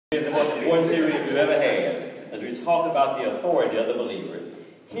It's the most important series we've ever had as we talk about the authority of the believer.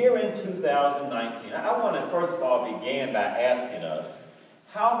 Here in 2019, I want to first of all begin by asking us,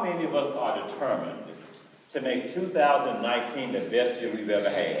 how many of us are determined to make 2019 the best year we've ever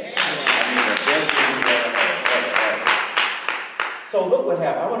had? I mean, the best year we've ever had. So look what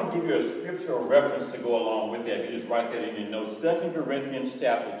happened. I want to give you a scriptural reference to go along with that. If you just write that in your notes. 2 Corinthians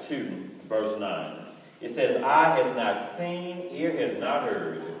chapter 2, verse 9. It says, eye has not seen, ear has not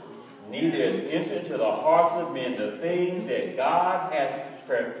heard, neither has entered into the hearts of men the things that God has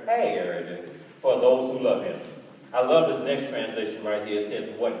prepared for those who love him. I love this next translation right here. It says,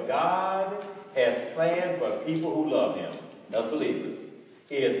 what God has planned for people who love him, as believers,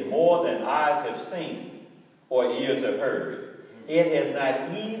 is more than eyes have seen or ears have heard. It has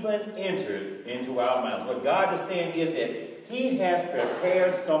not even entered into our minds. What God is saying is that he has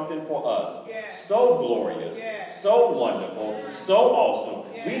prepared something for us. Yes. So glorious, yes. So wonderful, so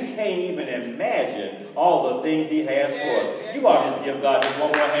awesome. Yes. We can't even imagine all the things he has for us. Yes. You ought to just give God just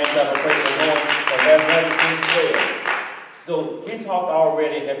one more hand clap and praise the Lord and have another thing well. So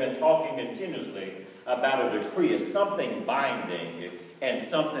we have been talking continuously about a decree as something binding and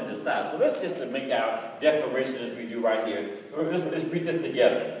something decided. So let's just make our declaration as we do right here. So let's read this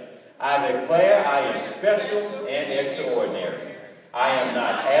together. I declare I am special and extraordinary. I am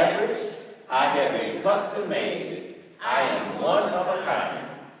not average. I have been custom made. I am one of a kind.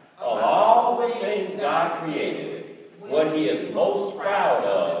 Of all the things God created, what he is most proud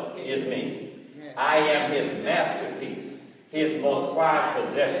of is me. I am his masterpiece, his most prized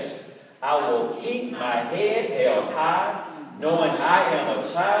possession. I will keep my head held high, knowing I am a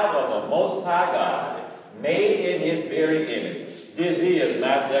child of the Most High God, made in his very image. This is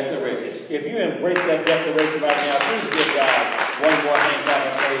my declaration. If you embrace that declaration right now, please give God one more hand clap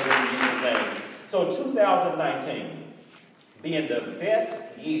of praise in Jesus' name. So 2019 being the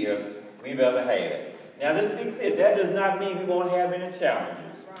best year we've ever had. Now let's be clear, that does not mean we won't have any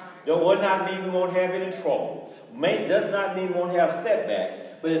challenges. That will not mean we won't have any trouble. Does not mean we won't have setbacks.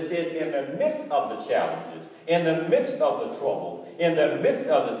 But it says in the midst of the challenges, in the midst of the trouble, in the midst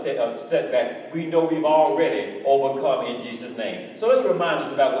of the setbacks, we know we've already overcome in Jesus' name. So let's remind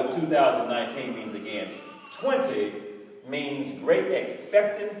us about what 2019 means again. 20 means great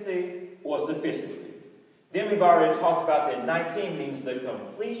expectancy or sufficiency. Then we've already talked about that 19 means the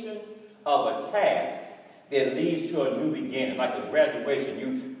completion of a task that leads to a new beginning, like a graduation.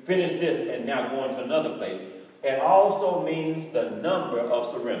 You finish this and now go into another place. It also means the number of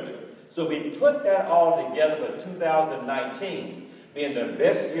surrender. So we put that all together for 2019, being the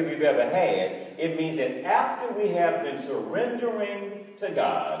best year we've ever had. It means that after we have been surrendering to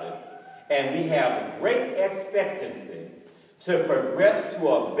God, and we have great expectancy to progress to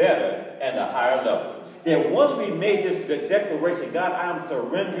a better and a higher level, then once we made this declaration, God, I'm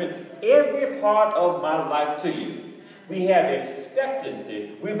surrendering every part of my life to you. We have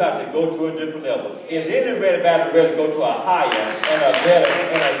expectancy. We're about to go to a different level. Is anybody about to go to a higher and a better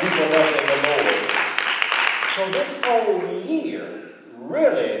and a deeper level in the Lord? So this whole year,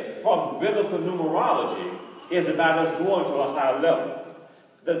 really, from biblical numerology, is about us going to a higher level.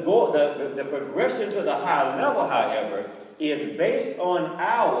 The progression to the higher level, however, is based on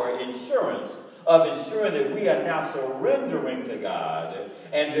our insurance of ensuring that we are now surrendering to God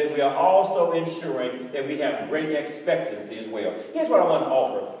and that we are also ensuring that we have great expectancy as well. Here's what I want to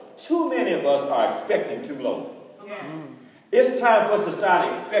offer. Too many of us are expecting too low. Yes. It's time for us to start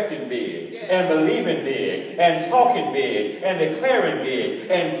expecting big and believing big and talking big and declaring big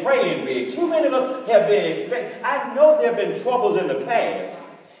and praying big. Too many of us have been expecting. I know there have been troubles in the past,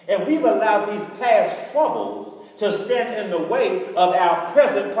 and we've allowed these past troubles to stand in the way of our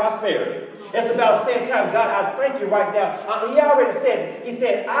present prosperity. It's about saying time, God, I thank you right now. He already said, he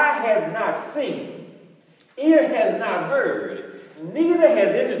said, eye has not seen, ear has not heard, neither has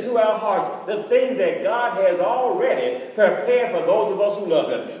entered to our hearts the things that God has already prepared for those of us who love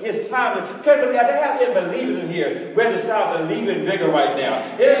him. It's time to, can't believe, I have any believers in here ready to start believing bigger right now.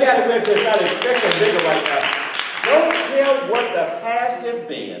 Anybody ready to start expecting bigger right now? Don't care what the past has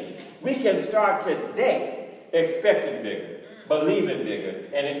been. We can start today expecting bigger, believing bigger,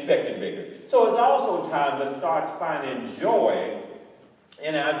 and expecting bigger. So it's also time to start finding joy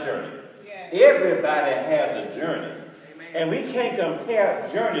in our journey. Yes. Everybody has a journey. Amen. And we can't compare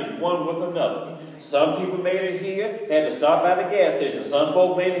journeys one with another. Some people made it here, they had to stop by the gas station. Some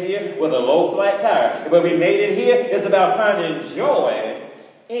folk made it here with a low flat tire. But we made it here, it's about finding joy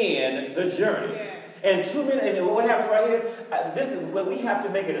in the journey. Yes. And what happens right here, this is when we have to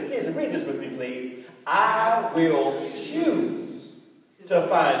make a decision. Read this with me, please. I will choose to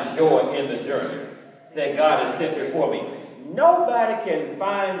find joy in the journey that God has set before me. Nobody can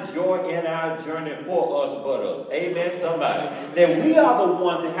find joy in our journey for us but us. Amen, somebody. That we are the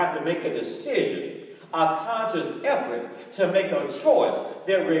ones that have to make a decision, a conscious effort to make a choice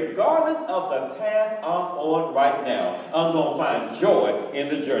that regardless of the path I'm on right now, I'm going to find joy in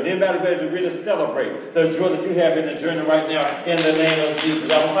the journey. Anybody ready to really celebrate the joy that you have in the journey right now in the name of Jesus? I'm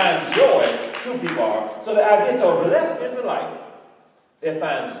going to find joy. Two people are. So the idea is, so blessed is the life that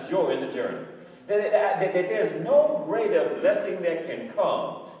finds joy in the journey. That there's no greater blessing that can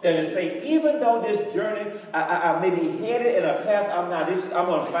come than to say, even though this journey, I may be headed in a path I'm not, I'm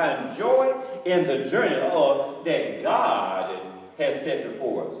going to find joy in the journey that God has set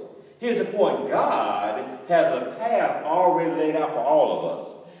before us. Here's the point. God has a path already laid out for all of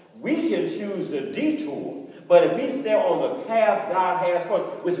us. We can choose the detour, but if we stay on the path God has for us,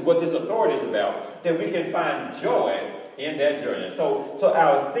 which is what this authority is about, then we can find joy in that journey. So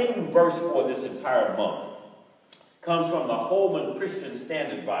our theme verse for this entire month comes from the Holman Christian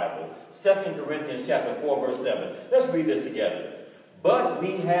Standard Bible, 2 Corinthians chapter 4, verse 7. Let's read this together. But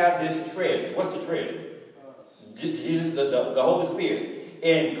we have this treasure. What's the treasure? Jesus, the Holy Spirit,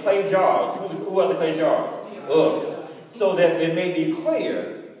 in clay jars. Who are the clay jars? Us. So that it may be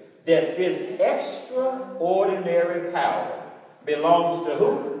clear that this extraordinary power belongs to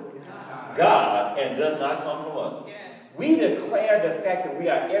who? God, and does not come from us. We declare the fact that we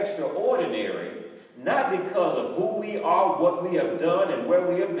are extraordinary, not because of who we are, what we have done, and where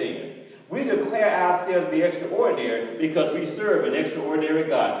we have been. We declare ourselves to be extraordinary because we serve an extraordinary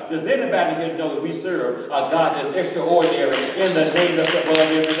God. Does anybody here know that we serve a God that's extraordinary in the name that's above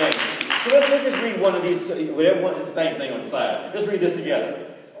every name? So let's just read one of these. Everyone, it's the same thing on the slide. Let's read this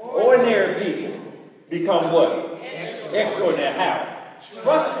together. Ordinary people become what? Extraordinary. How?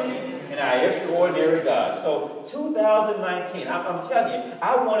 Trusting in our extraordinary God. So 2019, I'm telling you,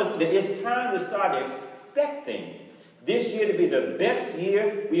 I want us, that it's time to start expecting this year to be the best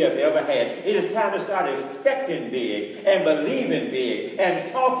year we have ever had. It is time to start expecting big and believing big and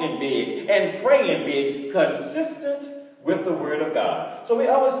talking big and praying big, consistent with the Word of God. So we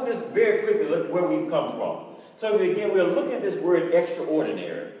always just very quickly look where we've come from. So again, we're looking at this word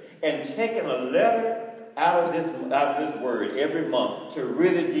extraordinary and taking a letter out of this word every month to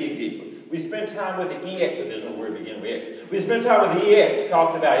really dig deeper. We spend time with the EX, if there's no word beginning with X. We spend time with the EX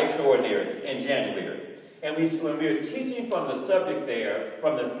talking about extraordinary in January. And when we were teaching from the subject there,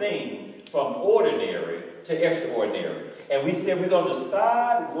 from the theme, from ordinary to extraordinary. And we said we're going to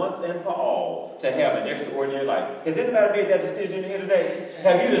decide once and for all to have an extraordinary life. Has anybody made that decision here today?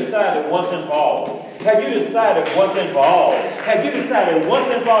 Have you decided once and for all? Have you decided once and for all? Have you decided once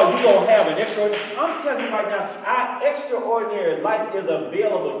and for all you're going to have an extraordinary? I'm telling you right now, our extraordinary life is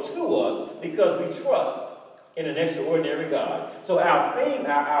available to us because we trust in an extraordinary God. So our theme,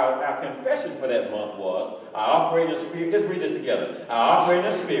 our confession for that month was, I operate in the spirit, let's read this together. I operate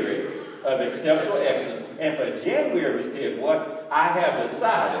in the spirit of exceptional excellence. And for January we said, what? I have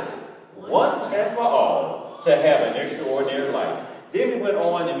decided once and for all to have an extraordinary life. Then we went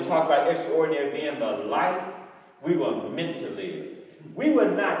on and we talked about extraordinary being the life we were meant to live. We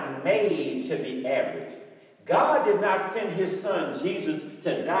were not made to be average. God did not send his son Jesus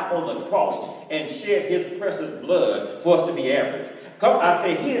to die on the cross and shed his precious blood for us to be average. I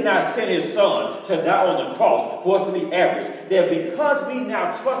say he did not send his son to die on the cross for us to be average. That because we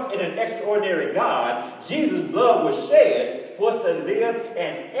now trust in an extraordinary God, Jesus' blood was shed for us to live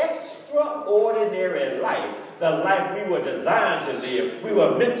an extraordinary life. The life we were designed to live, we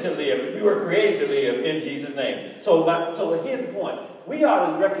were meant to live, we were created to live in Jesus' name. So here's the point. We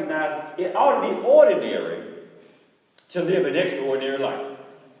ought to recognize it ought to be ordinary to live an extraordinary life.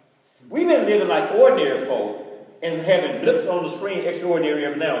 We've been living like ordinary folk and having blips on the screen extraordinary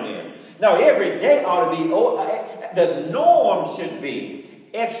every now and then. Now, every day ought to be, the norm should be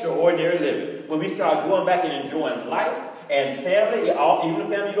extraordinary living. When we start going back and enjoying life and family, even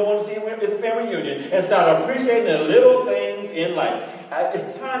the family you don't want to see is a family reunion, and start appreciating the little things in life.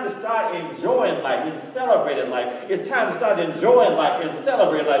 It's time to start enjoying life and celebrating life. It's time to start enjoying life and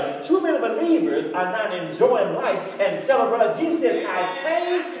celebrating life. Too many believers are not enjoying life and celebrating life. Jesus said, I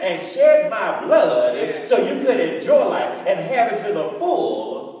came and shed my blood so you could enjoy life and have it to the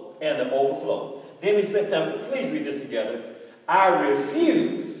full and the overflow. Then we spent some, please read this together. I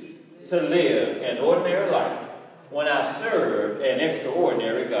refuse to live an ordinary life when I serve an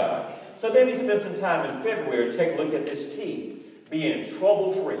extraordinary God. So then we spent some time in February to take a look at this T. Being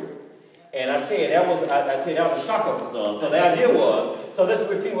trouble-free. And I tell you, that was a shocker for some. So the idea was, so let's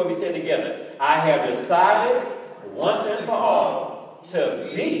repeat what we said together. I have decided once and for all to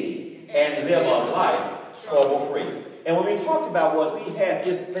be and live a life trouble-free. And what we talked about was we had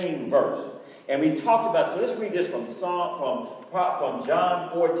this theme verse. And we talked about, so let's read this from John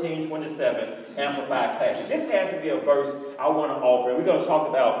 14:27, Amplified Classic. This has to be a verse I want to offer. And we're going to talk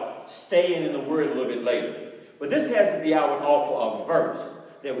about staying in the Word a little bit later. But this has to be, I would offer, a verse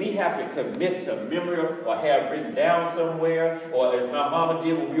that we have to commit to memory or have written down somewhere, or as my mama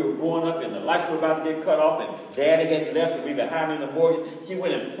did when we were growing up and the lights were about to get cut off and Daddy had left and we were behind in the mortgage. She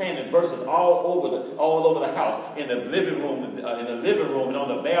went and planted verses all over the house, in the living room and on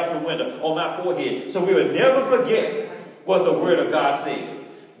the bathroom window, on my forehead, so we would never forget what the Word of God said.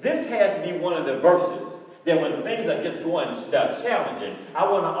 This has to be one of the verses that when things are just going challenging, I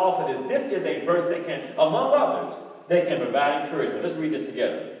want to offer that this is a verse that can, among others, that can provide encouragement. Let's read this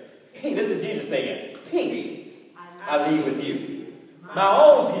together. This is Jesus saying, peace I leave with you. My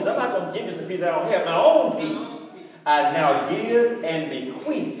own peace. I'm not going to give you some peace I don't have. My own peace I now give and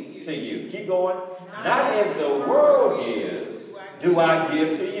bequeath to you. Keep going. Not as the world gives, do I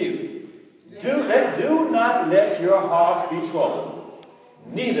give to you. Do not let your hearts be troubled,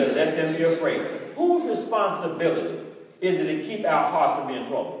 neither let them be afraid. Whose responsibility is it to keep our hearts from being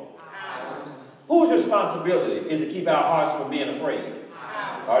troubled? Whose responsibility is to keep our hearts from being afraid?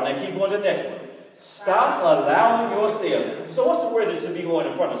 All right, now keep going to the next one. Stop allowing yourself. So what's the word that should be going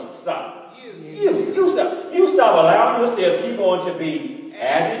in front of stop? You stop. You stop allowing yourselves keep on to be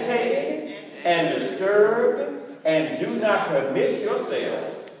agitated and disturbed, and do not permit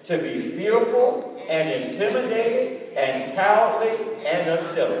yourselves to be fearful and intimidated and cowardly and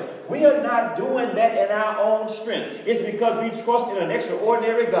unsettled. We are not doing that in our own strength. It's because we trust in an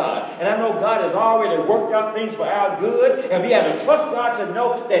extraordinary God. And I know God has already worked out things for our good. And we have to trust God to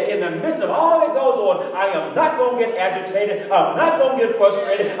know that in the midst of all that goes on, I am not going to get agitated. I'm not going to get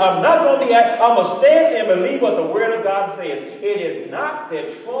frustrated. I'm going to stand and believe what the Word of God says. It is not that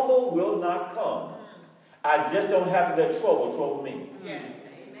trouble will not come. I just don't have to let trouble me. Yes.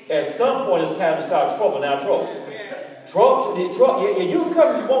 At some point, it's time to start troubling our trouble. You can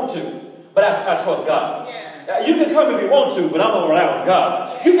come if you want to, but I trust God. You can come if you want to, but I'm going to rely on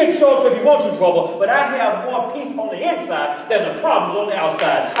God. You can show up if you want to trouble, but I have more peace on the inside than the problems on the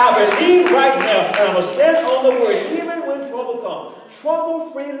outside. I believe right now, and I'm going to stand on the Word, even when trouble comes.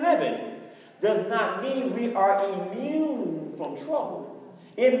 Trouble-free living does not mean we are immune from trouble.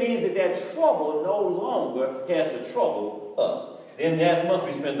 It means that trouble no longer has to trouble us. Then last month,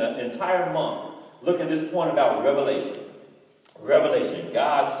 we spent the entire month looking at this point about revelation. Revelation.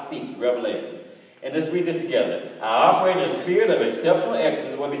 God speaks revelation. And let's read this together. I operate in a spirit of exceptional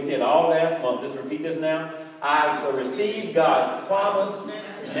excellence, what we said all last month. Let's repeat this now. I received God's promised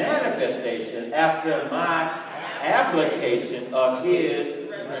manifestation after my application of His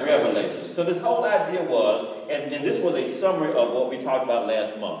revelation. So this whole idea was, and this was a summary of what we talked about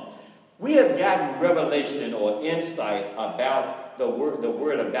last month. We have gotten revelation or insight about the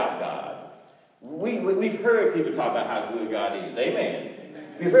word about God. We've heard people talk about how good God is. Amen.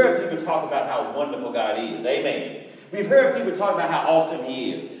 We've heard people talk about how wonderful God is. Amen. We've heard people talk about how awesome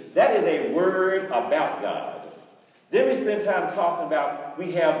He is. That is a word about God. Then we spend time talking about,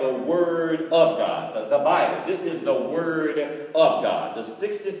 we have the Word of God, the Bible. This is the Word of God, the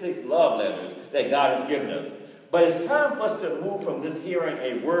 66 love letters that God has given us. But it's time for us to move from this hearing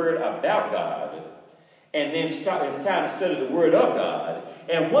a word about God, and then it's time to study the Word of God.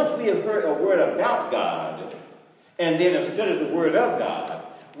 And once we have heard a word about God, and then have studied the Word of God,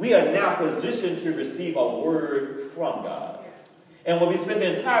 we are now positioned to receive a word from God. And what we spent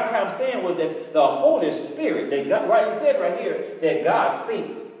the entire time saying was that the Holy Spirit, that God, right, he said right here, that God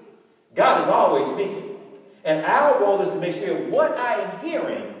speaks. God is always speaking. And our role is to make sure what I am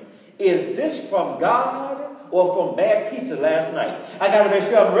hearing, is this from God or from bad pizza last night? I got to make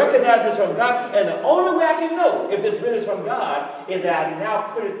sure I'm recognizing this from God. And the only way I can know if this really is from God is that I now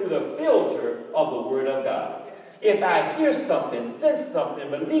put it through the filter of the Word of God. If I hear something, sense something,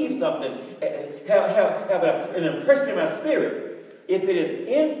 believe something, have an impression in my spirit, if it is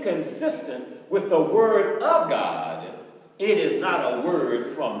inconsistent with the Word of God, it is not a word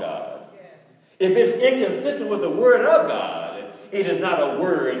from God. Yes. If it's inconsistent with the Word of God, it is not a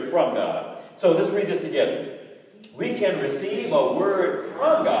word from God. So let's read this together. We can receive a word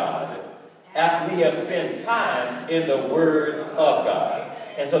from God after we have spent time in the Word of God.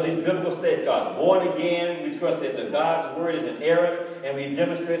 And so these biblical safeguards, born again, we trust that God's Word is inerrant, and we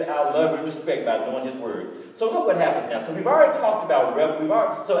demonstrate our love and respect by knowing His Word. So look what happens now. So we've already talked about,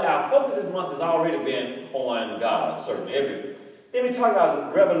 so our focus this month has already been on God, certainly. Then we talked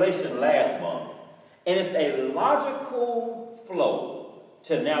about Revelation last month, and it's a logical flow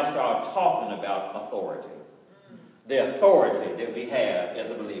to now start talking about authority. The authority that we have as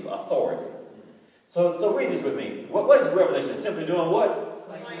a believer, authority. So read this with me. What is Revelation? Simply doing what?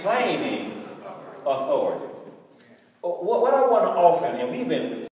 Claiming authority. What I want to offer, and we've been